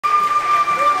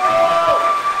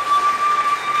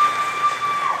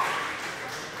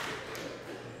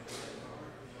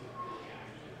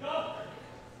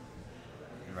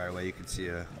see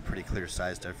a pretty clear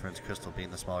size difference, Cristal being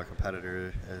the smaller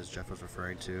competitor, as Jeff was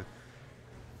referring to.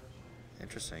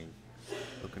 Interesting.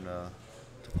 Looking to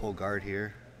pull guard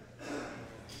here.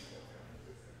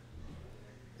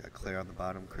 Got Claire on the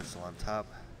bottom, Cristal on top.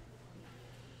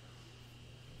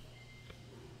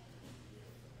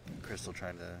 Cristal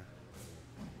trying to...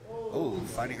 Oh,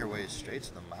 finding her way straight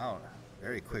to the mount.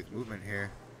 Very quick movement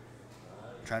here.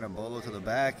 Trying to bolo to the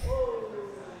back.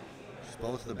 She's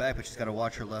bolo to the back, but she's got to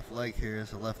watch her left leg here,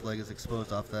 as the left leg is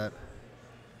exposed off that.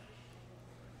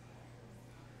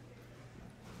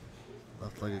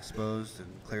 Left leg exposed, and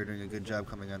Claire doing a good job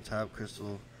coming on top.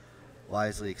 Cristal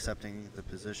wisely accepting the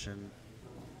position,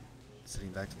 sitting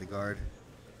back to the guard.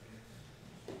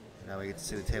 And now we get to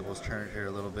see the tables turn here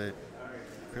a little bit.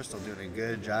 Cristal doing a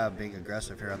good job being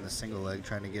aggressive here on the single leg,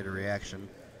 trying to get a reaction.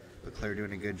 But Claire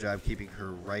doing a good job keeping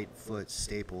her right foot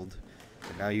stapled.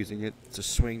 And now using it to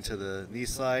swing to the knee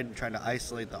slide and trying to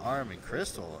isolate the arm. And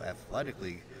Cristal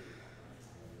athletically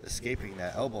escaping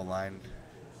that elbow line.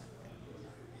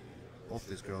 Both of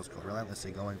these girls go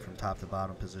relentlessly going from top to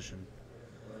bottom position.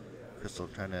 Cristal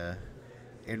trying to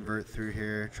invert through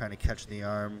here, trying to catch the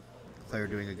arm. Claire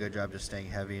doing a good job just staying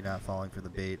heavy, not falling for the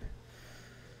bait.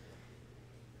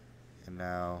 And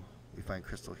now we find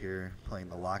Cristal here playing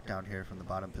the lockdown here from the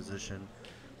bottom position.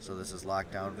 So this is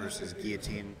lockdown versus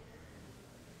guillotine.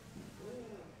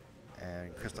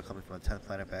 And Cristal coming from a 10th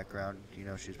planet background, you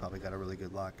know she's probably got a really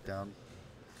good lockdown.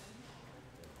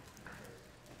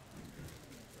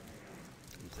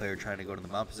 And Claire trying to go to the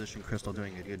mount position. Cristal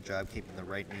doing a good job keeping the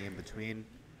right knee in between.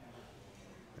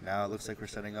 And now it looks like we're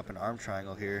setting up an arm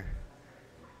triangle here.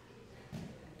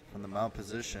 From the mount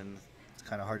position, it's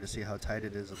kind of hard to see how tight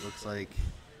it is. It looks like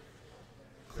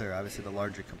Claire, obviously the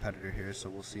larger competitor here, so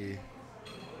we'll see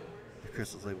if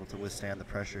Cristal's able to withstand the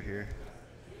pressure here.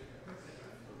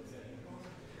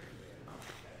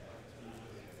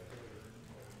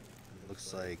 It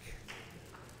looks like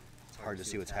it's hard to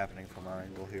see what's happening from our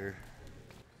angle here.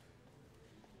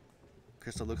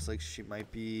 Cristal looks like she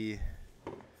might be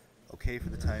okay for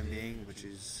the time being, but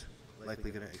she's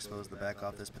likely going to expose the back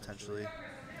off this potentially.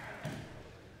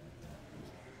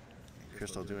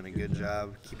 Cristal doing a good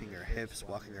job keeping her hips,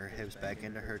 walking her hips back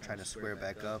into her, trying to square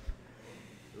back up.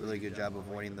 Really good job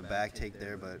avoiding the back take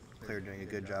there, but Claire doing a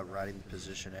good job riding the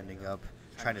position, ending up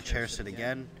trying to chair sit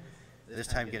again. This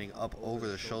time getting up over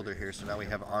the shoulder here, so now we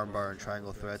have arm bar and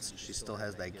triangle threats, and she still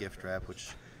has that gift wrap,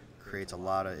 which creates a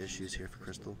lot of issues here for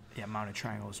Cristal. Yeah, mounted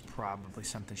triangle is probably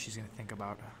something she's going to think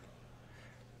about.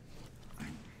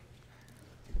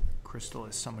 Cristal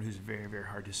is someone who's very, very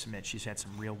hard to submit. She's had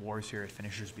some real wars here at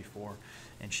finishers before,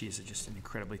 and she is just an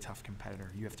incredibly tough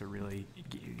competitor. You have to really,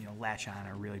 latch on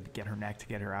her, really get her neck to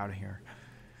get her out of here.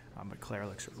 But Claire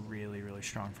looks really, really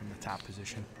strong from the top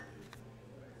position.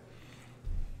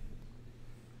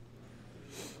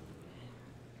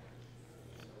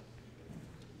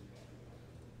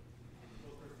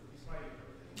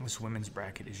 This women's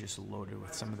bracket is just loaded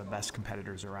with some of the best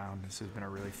competitors around. This has been a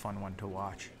really fun one to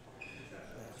watch.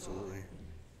 Absolutely.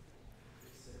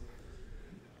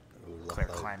 Claire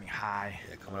climbing high.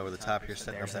 Yeah, coming over the top here,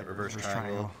 setting up that reverse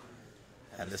triangle.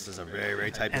 And this is a very,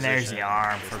 very tight and position. There's the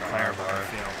arm for Claire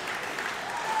Butterfield.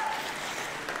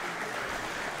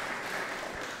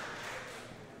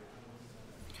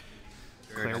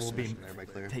 Claire will be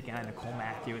taking on Nicole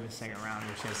Matthew in the second round,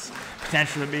 which has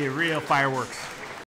potential to be real fireworks.